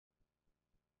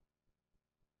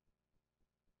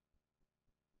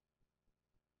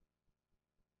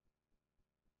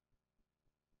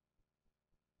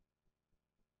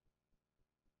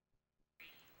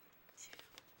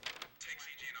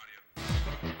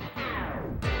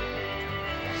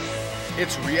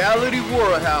It's Reality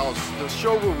World House, the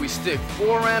show where we stick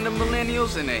 4 random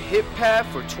millennials in a hip pad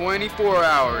for 24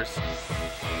 hours.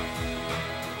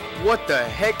 What the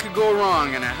heck could go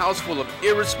wrong in a house full of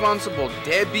irresponsible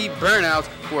deadbeat burnouts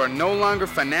who are no longer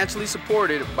financially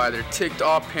supported by their ticked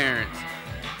off parents?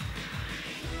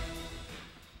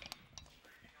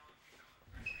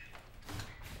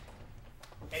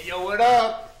 Hey, yo, what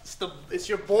up? It's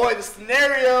your boy, the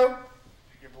Scenario.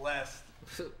 You're blessed.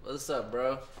 What's up,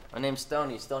 bro? My name's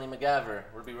Stony McGaver.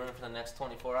 We'll be running for the next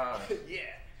 24 hours. Yeah.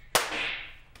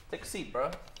 Take a seat,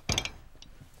 bro.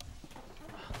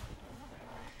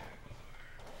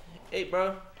 Hey,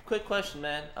 bro. Quick question,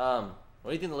 man. What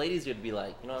do you think the ladies here would be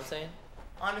like? You know what I'm saying?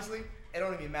 Honestly, it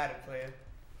don't even matter, player.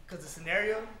 Because the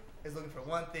Scenario is looking for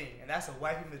one thing, and that's a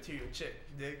wifey material chick.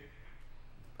 You dig?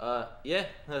 Yeah.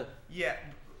 Yeah.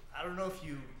 I don't know if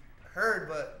you heard,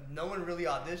 but no one really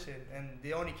auditioned, and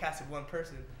they only casted one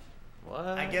person. What?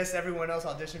 I guess everyone else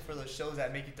auditioned for those shows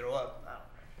that make you throw up. I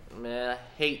don't know. Man, I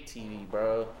hate TV,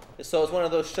 bro. So it's one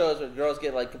of those shows where girls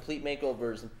get like complete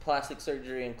makeovers and plastic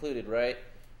surgery included, right?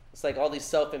 It's like all these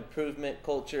self-improvement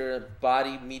culture,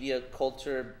 body media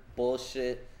culture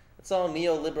bullshit. It's all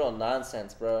neoliberal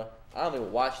nonsense, bro. I don't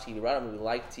even watch TV, bro. I don't even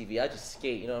like TV. I just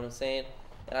skate, you know what I'm saying?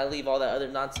 And I leave all that other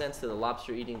nonsense to the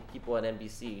lobster-eating people at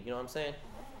NBC. You know what I'm saying?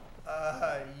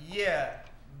 Yeah.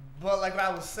 But like what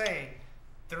I was saying,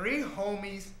 3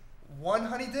 homies, 1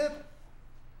 honey dip?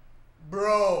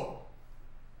 Bro,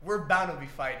 we're bound to be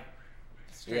fighting.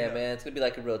 Straight Yeah, up. man. It's going to be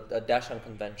like a Dashon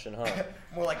convention, huh?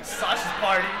 More like a sausage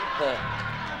party.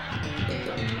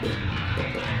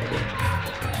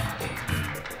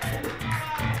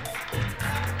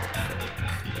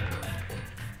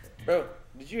 Bro,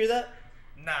 did you hear that?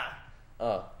 Nah.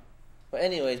 Oh. But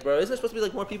anyways, bro, isn't there supposed to be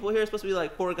like more people here? It's supposed to be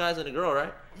like 4 guys and a girl,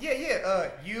 right? Yeah.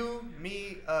 You,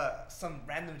 me, some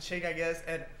random chick, I guess,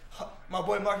 and my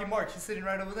boy Marky Mark. He's sitting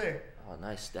right over there. Oh,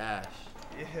 nice stash.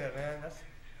 Yeah, man.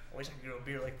 I wish I could grow a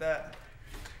beard like that.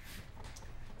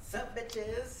 Sup,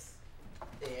 bitches?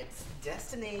 It's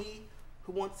Destiny.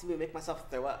 Who wants to make myself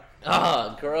throw up?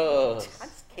 Oh, gross. I'm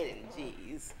just kidding,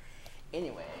 jeez.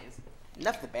 Anyways,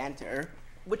 enough of the banter.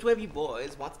 Which one of you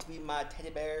boys wants to be my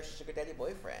teddy bear sugar daddy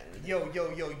boyfriend? Yo.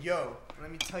 Let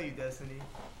me tell you, Destiny.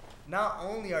 Not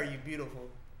only are you beautiful,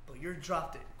 but you're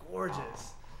drop dead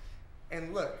gorgeous.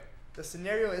 And look, the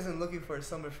Scenario isn't looking for a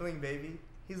summer fling, baby.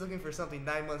 He's looking for something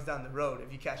 9 months down the road,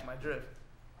 if you catch my drift.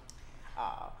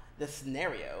 The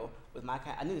Scenario was my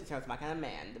kind. I knew the Scenario was my kind of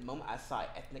man the moment I saw an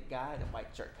ethnic guy in a white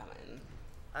shirt coming.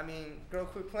 I mean, girl,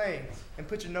 quit playing and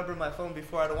put your number in my phone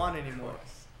before I don't want it anymore.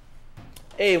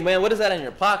 Hey, man, what is that in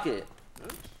your pocket?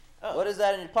 Oh, What is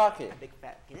that in your pocket? a big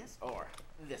fat penis or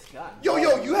this gun? Yo,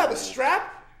 you have a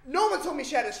strap? No one told me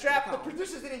she had a strap. The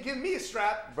producers didn't give me a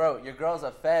strap. Bro, your girl's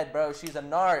a fed, bro. She's a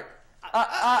narc. Oh,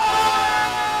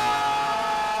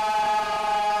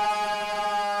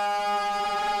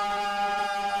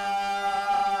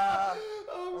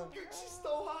 she's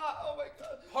so hot. Oh my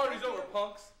god. Party's over,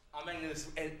 punks. I'm ending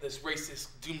this racist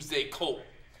doomsday cult.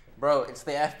 Bro, it's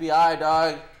the FBI,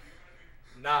 dog.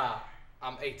 Nah,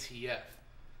 I'm ATF.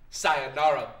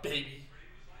 Sayonara, baby.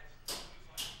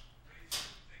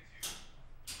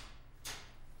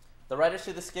 The writers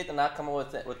to the skit did not come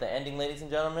up with the ending, ladies and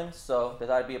gentlemen, so they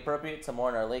thought it'd be appropriate to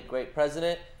mourn our late great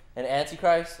president and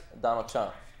Antichrist, Donald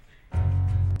Trump.